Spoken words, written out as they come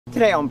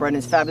Today on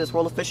Brendan's Fabulous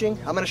World of Fishing,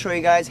 I'm going to show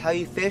you guys how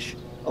you fish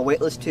a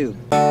weightless tube.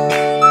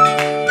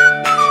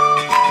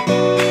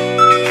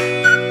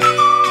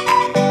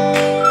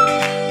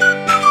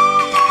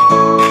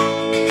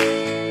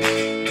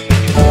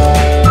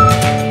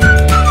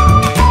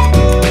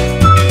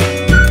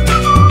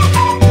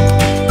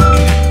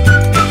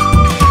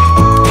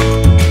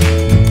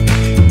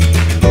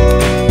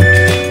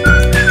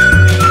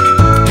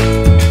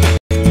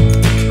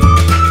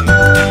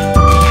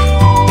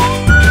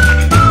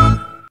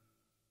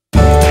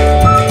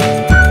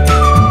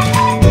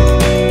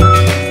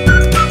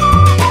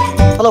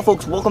 Hello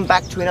folks, welcome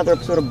back to another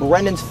episode of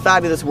Brendan's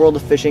Fabulous World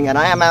of Fishing, and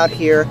I am out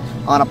here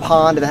on a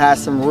pond that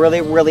has some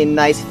really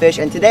nice fish,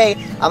 and today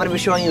I'm going to be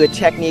showing you a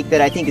technique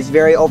that I think is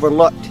very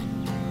overlooked.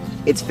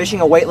 It's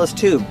fishing a weightless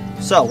tube.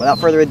 So without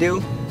further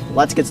ado,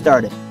 let's get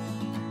started.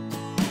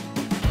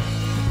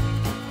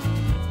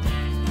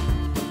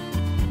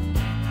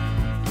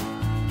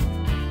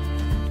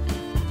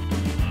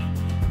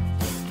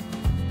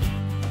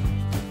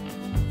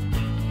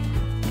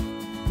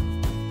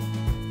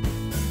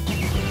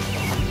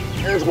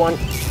 There's one.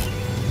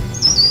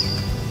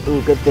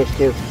 Ooh, good fish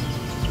too.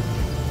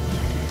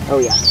 Oh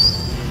yeah,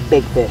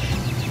 big fish.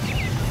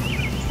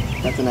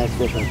 That's a nice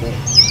fish right there.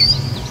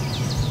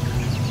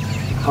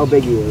 How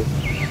big he is.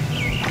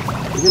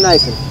 He's a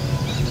nice one.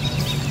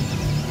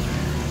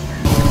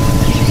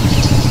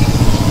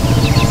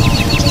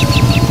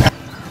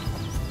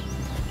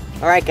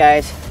 Alright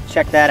guys,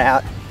 check that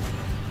out.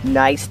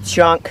 Nice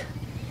chunk.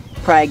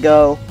 Probably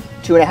go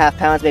 2.5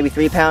 pounds, maybe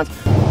 3 pounds.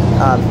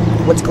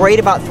 What's great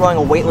about throwing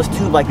a weightless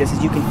tube like this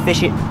is you can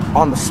fish it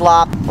on the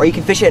slop, or you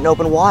can fish it in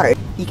open water.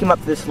 He came up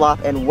to the slop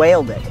and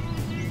whaled it.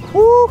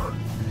 Whoo!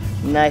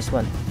 Nice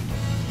one.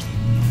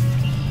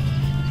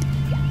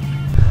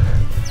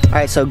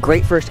 Alright, so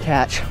great first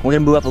catch. We're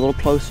gonna move up a little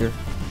closer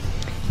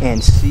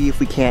and see if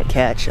we can't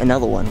catch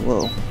another one.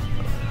 Whoa.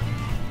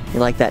 You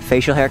like that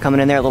facial hair coming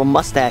in there? A little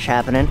mustache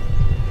happening.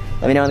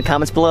 Let me know in the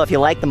comments below if you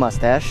like the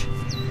mustache.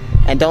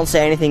 And don't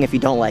say anything if you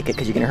don't like it,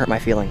 because you're gonna hurt my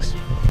feelings.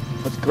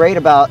 What's great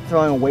about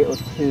throwing a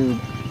weightless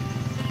tube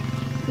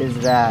is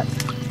that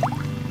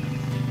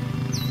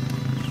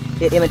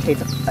it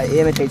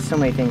imitates so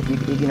many things.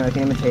 You know, it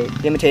can imitate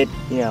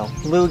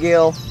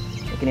bluegill.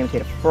 It can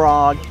imitate a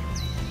frog.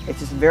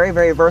 It's just a very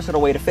versatile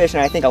way to fish,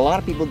 and I think a lot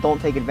of people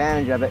don't take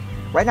advantage of it.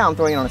 Right now I'm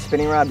throwing it on a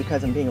spinning rod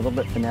because I'm being a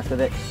little bit finesse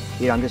with it.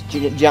 You know, I'm just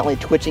gently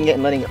twitching it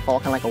and letting it fall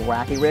kind of like a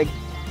wacky rig.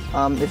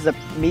 This is a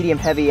medium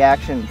heavy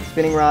action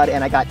spinning rod,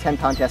 and I got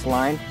 10-pound test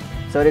line,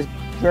 so it is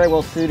very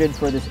well suited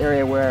for this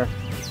area where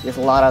there's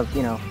a lot of,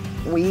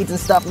 weeds and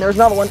stuff. And there's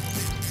another one.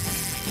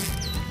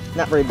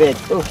 Not very big.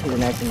 Ooh, he's a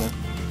nice one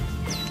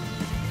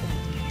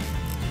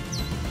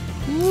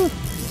though. Ooh,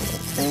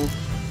 thing.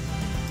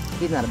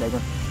 He's not a big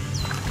one.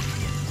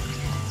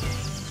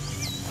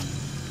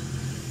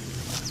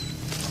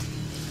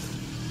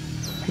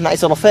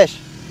 Nice little fish.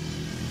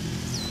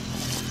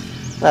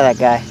 Look at that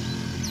guy.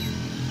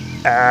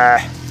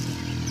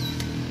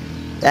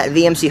 That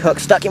VMC hook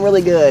stuck him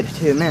really good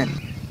too, man.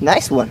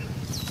 Nice one.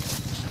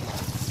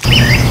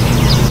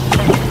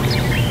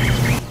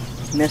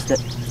 Missed it.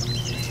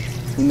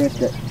 He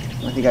missed it. I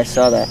don't know if you guys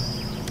saw that.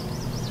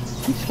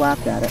 He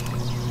slapped at it.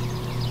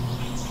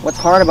 What's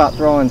hard about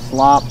throwing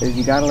slop is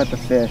you gotta let the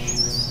fish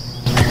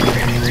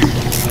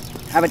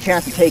have a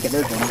chance to take it.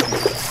 There's one.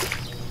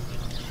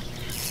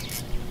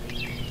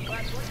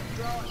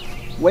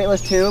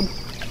 Weightless tube.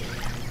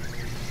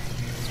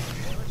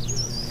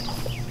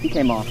 He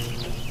came off.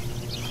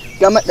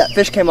 Gummit, that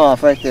fish came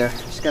off right there.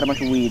 Just got a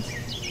bunch of weeds.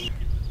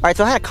 Alright,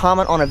 so I had a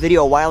comment on a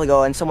video a while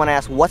ago and someone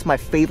asked, what's my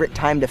favorite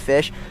time to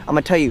fish? I'm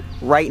going to tell you,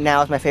 right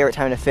now is my favorite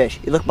time to fish.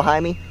 You look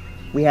behind me,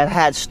 we have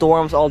had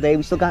storms all day.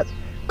 We still got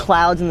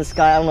clouds in the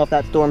sky. I don't know if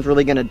that storm's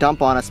really going to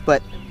dump on us,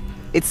 but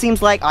it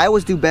seems like I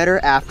always do better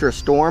after a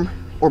storm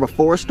or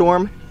before a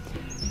storm.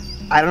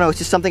 I don't know, it's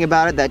just something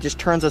about it that just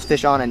turns those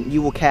fish on and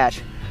you will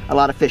catch a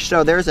lot of fish.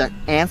 So there's an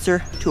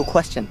answer to a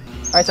question.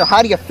 Alright, so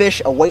how do you fish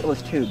a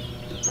weightless tube?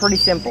 Pretty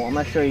simple. I'm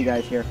going to show you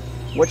guys here.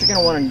 What you're going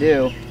to want to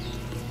do,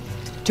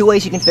 2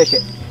 ways you can fish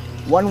it.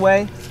 One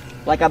way,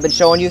 like I've been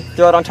showing you,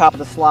 throw it on top of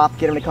the slop,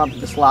 get him to come up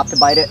to the slop to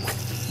bite it.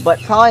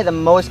 But probably the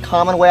most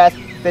common way I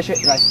fish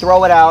it is I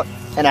throw it out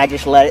and I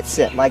just let it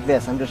sit like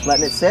this. I'm just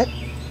letting it sit.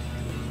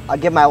 I'll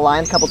give my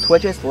line a couple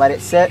twitches, let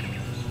it sit.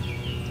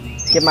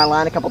 Give my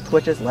line a couple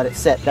twitches, let it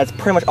sit. That's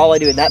pretty much all I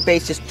do. And that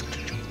bait's just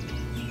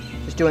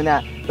doing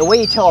that. The way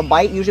you tell a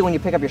bite, usually when you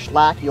pick up your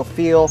slack, you'll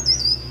feel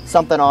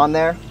something on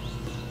there.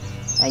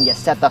 And you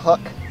set the hook,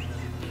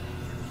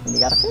 and you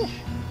got a fish.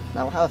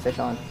 That'll have a fish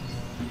on.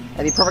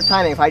 That'd be perfect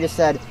timing if I just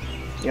said,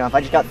 if I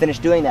just got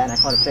finished doing that and I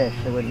caught a fish,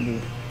 it'd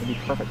be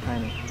perfect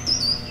timing.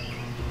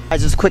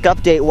 Guys, just a quick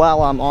update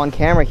while I'm on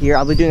camera here.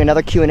 I'll be doing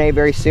another Q&A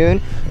very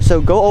soon. So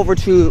go over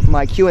to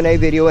my Q&A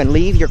video and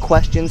leave your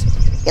questions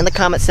in the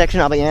comment section.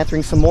 I'll be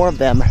answering some more of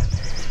them.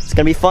 It's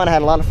gonna be fun. I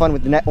had a lot of fun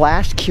with the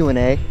last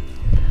Q&A.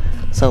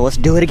 So let's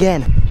do it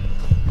again.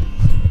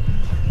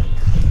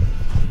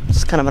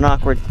 It's kind of an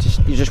awkward,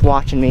 you're just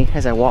watching me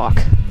as I walk.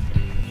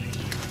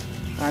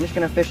 I'm just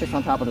gonna fish this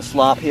on top of the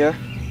slop here.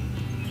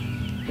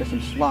 There's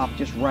some slop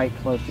just right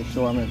close to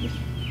shore. I'm gonna just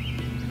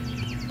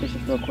fish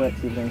this real quick,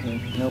 see if there's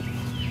anything. Nope,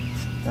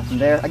 nothing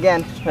there.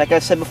 Again, like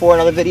I've said before in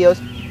other videos,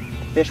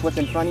 fish what's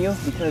in front of you,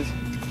 because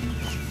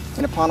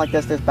in a pond like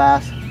this,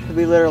 bass could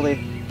be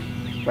literally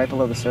right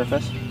below the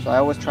surface. So I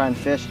always try and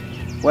fish,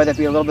 whether it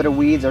be a little bit of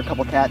weeds or a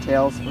couple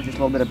cattails or just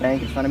a little bit of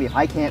bank in front of me. If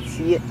I can't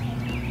see it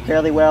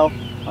fairly well,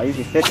 I'll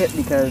usually fish it,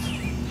 because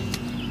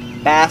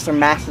bass are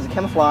masters of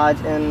camouflage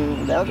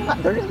and they're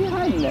gonna be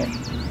hiding there.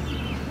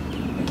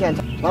 You can't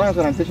tell. A lot of times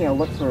when I'm fishing, I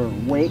look for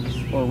wakes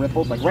or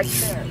ripples, like right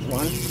there,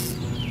 one.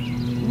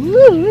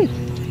 Woo-wee.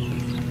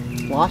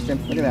 Lost him,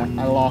 look at that,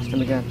 I lost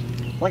him again.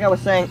 Like I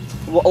was saying,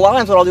 a lot of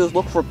times what I'll do is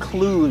look for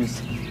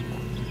clues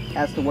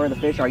as to where the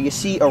fish are. You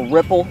see a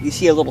ripple, you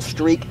see a little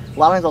streak. A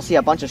lot of times I'll see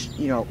a bunch of,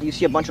 you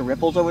see a bunch of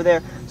ripples over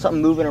there,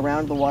 something moving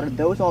around in the water.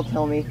 Those all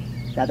tell me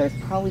that there's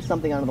probably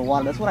something under the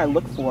water. That's what I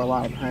look for a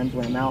lot of times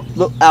when I'm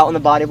out in the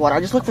body of water. I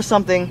just look for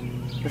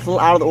something that's a little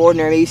out of the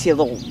ordinary. Maybe you see a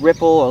little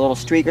ripple or a little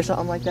streak or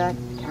something like that.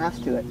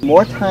 Cast to it.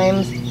 More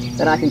times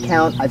than I can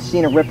count, I've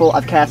seen a ripple,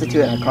 I've casted to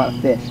it, and I've caught a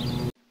fish.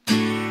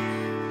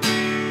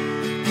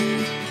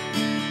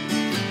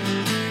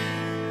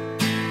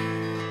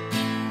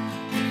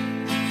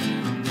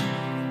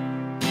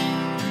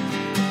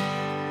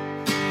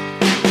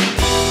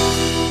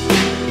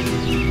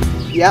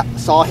 Yep,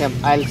 saw him.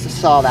 I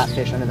saw that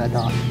fish under that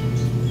dock.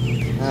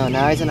 Oh,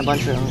 now he's in a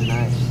bunch of, oh,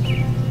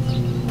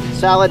 nice.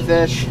 Salad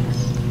fish.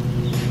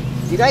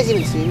 Do you guys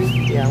even see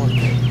me? Yeah, I want to.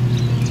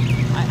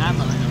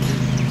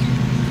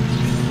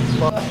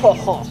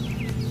 Oh,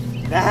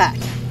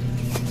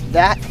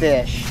 that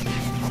fish.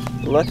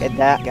 Look at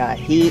that guy.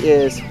 He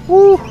is,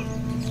 whoo.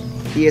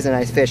 He is a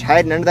nice fish.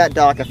 Hiding under that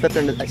dock. I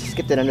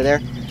skipped it under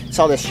there.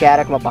 Saw this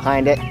shadow come up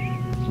behind it.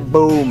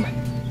 Boom.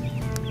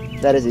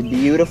 That is a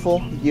beautiful,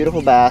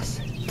 beautiful bass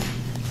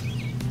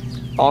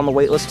on the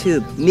weightless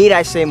tube. Need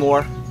I say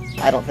more?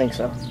 I don't think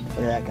so.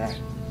 Look at that guy.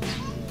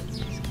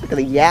 Look at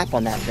the yap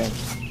on that thing.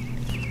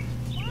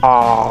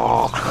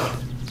 Aww.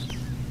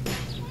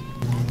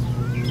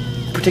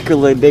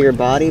 Particularly bigger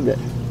body, but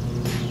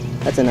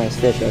that's a nice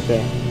fish right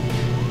there.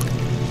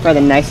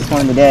 Probably the nicest one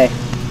of the day.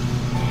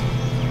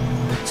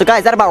 So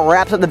guys, that about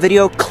wraps up the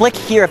video. Click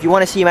here if you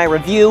want to see my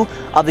review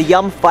of the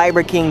Yum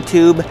Vibra King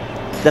Tube,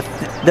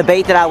 the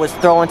bait that I was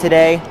throwing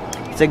today.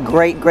 It's a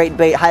great, great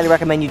bait. Highly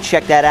recommend you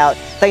check that out.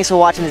 Thanks for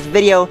watching this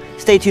video.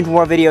 Stay tuned for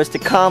more videos to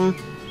come.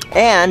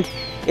 And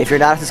if you're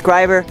not a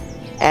subscriber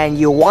and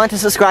you want to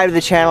subscribe to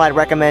the channel, I'd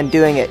recommend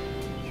doing it.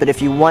 But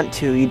if you want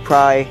to,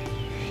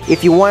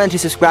 if you wanted to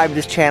subscribe to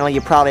this channel, you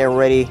probably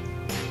already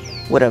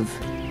would have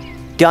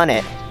done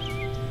it.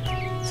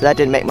 So that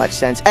didn't make much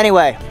sense.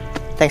 Anyway,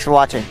 thanks for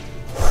watching.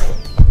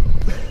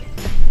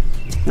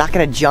 Not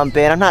gonna jump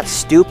in. I'm not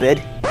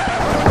stupid.